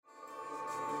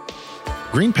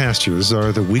Green Pastures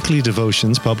are the weekly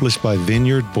devotions published by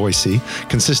Vineyard Boise,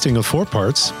 consisting of 4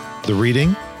 parts: the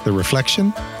reading, the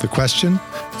reflection, the question,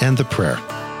 and the prayer.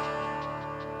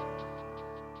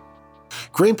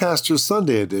 Green Pastures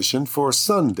Sunday edition for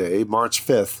Sunday, March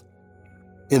 5th.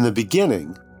 In the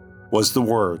beginning was the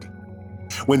Word.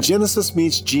 When Genesis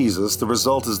meets Jesus, the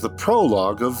result is the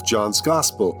prologue of John's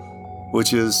Gospel,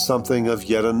 which is something of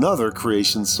yet another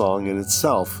creation song in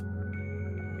itself.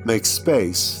 Make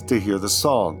space to hear the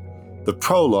song. The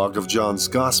prologue of John's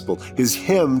Gospel, his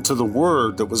hymn to the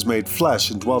Word that was made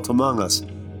flesh and dwelt among us,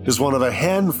 is one of a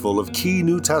handful of key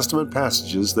New Testament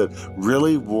passages that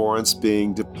really warrants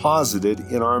being deposited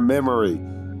in our memory,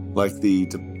 like the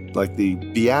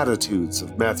Beatitudes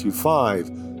of Matthew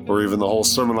 5, or even the whole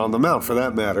Sermon on the Mount for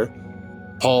that matter,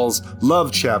 Paul's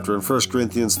love chapter in 1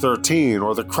 Corinthians 13,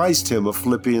 or the Christ hymn of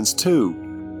Philippians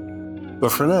 2.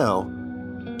 But for now,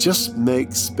 just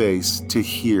make space to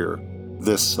hear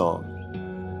this song.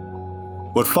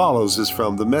 What follows is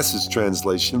from the Message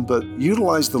translation, but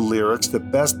utilize the lyrics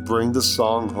that best bring the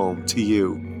song home to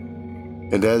you.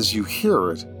 And as you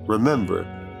hear it, remember,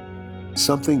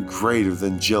 something greater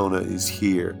than Jonah is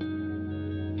here,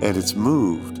 and it's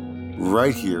moved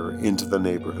right here into the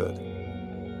neighborhood.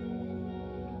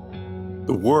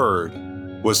 The Word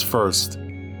was first.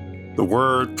 The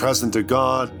Word present to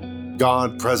God,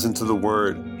 God present to the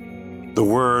Word. The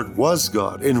Word was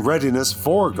God, in readiness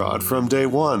for God from day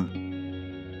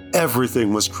one.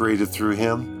 Everything was created through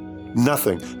Him.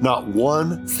 Nothing, not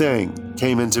one thing,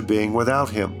 came into being without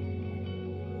Him.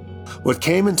 What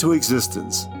came into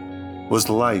existence was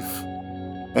life,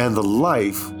 and the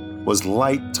life was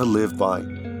light to live by.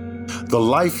 The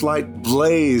life light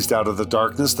blazed out of the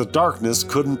darkness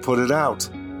couldn't put it out.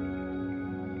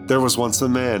 There was once a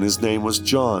man, his name was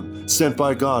John, sent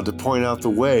by God to point out the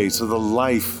way to the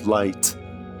life light.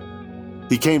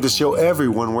 He came to show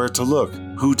everyone where to look,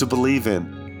 who to believe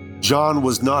in. John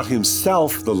was not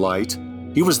himself the light,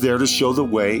 he was there to show the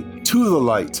way to the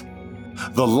light.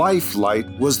 The life light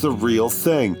was the real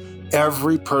thing.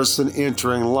 Every person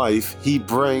entering life, he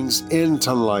brings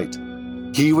into light.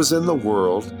 He was in the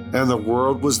world, and the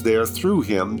world was there through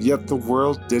him, yet the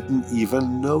world didn't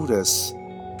even notice.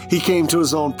 He came to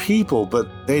his own people, but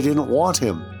they didn't want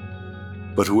him.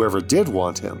 But whoever did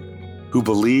want him, who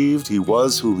believed he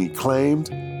was whom he claimed,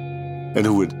 and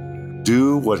who would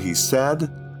do what he said,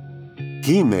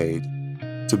 he made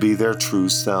to be their true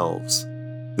selves,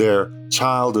 their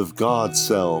child of God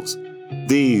selves.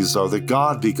 These are the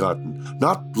God-begotten,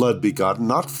 not blood-begotten,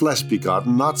 not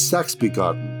flesh-begotten, not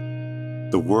sex-begotten.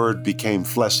 The Word became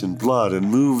flesh and blood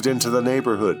and moved into the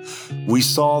neighborhood. We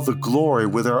saw the glory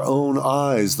with our own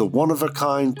eyes, the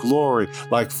one-of-a-kind glory,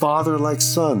 like Father, like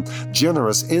Son,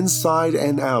 generous inside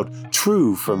and out,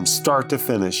 true from start to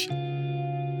finish.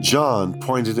 John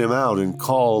pointed him out and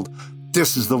called,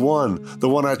 "This is the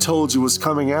one I told you was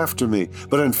coming after me.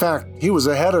 But in fact, he was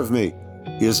ahead of me.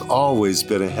 He has always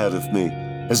been ahead of me,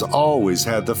 has always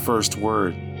had the first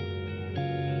word."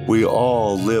 We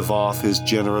all live off his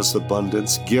generous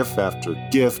abundance, gift after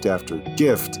gift after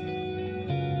gift.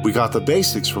 We got the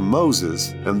basics from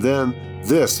Moses, and then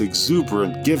this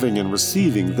exuberant giving and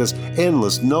receiving, this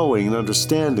endless knowing and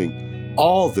understanding.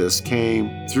 All this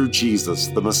came through Jesus,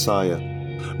 the Messiah.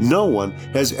 No one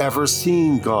has ever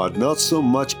seen God, not so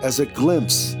much as a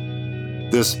glimpse.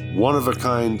 This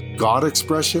one-of-a-kind God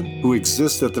expression, who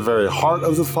exists at the very heart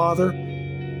of the Father,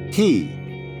 He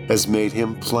has made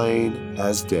Him plain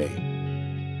as day.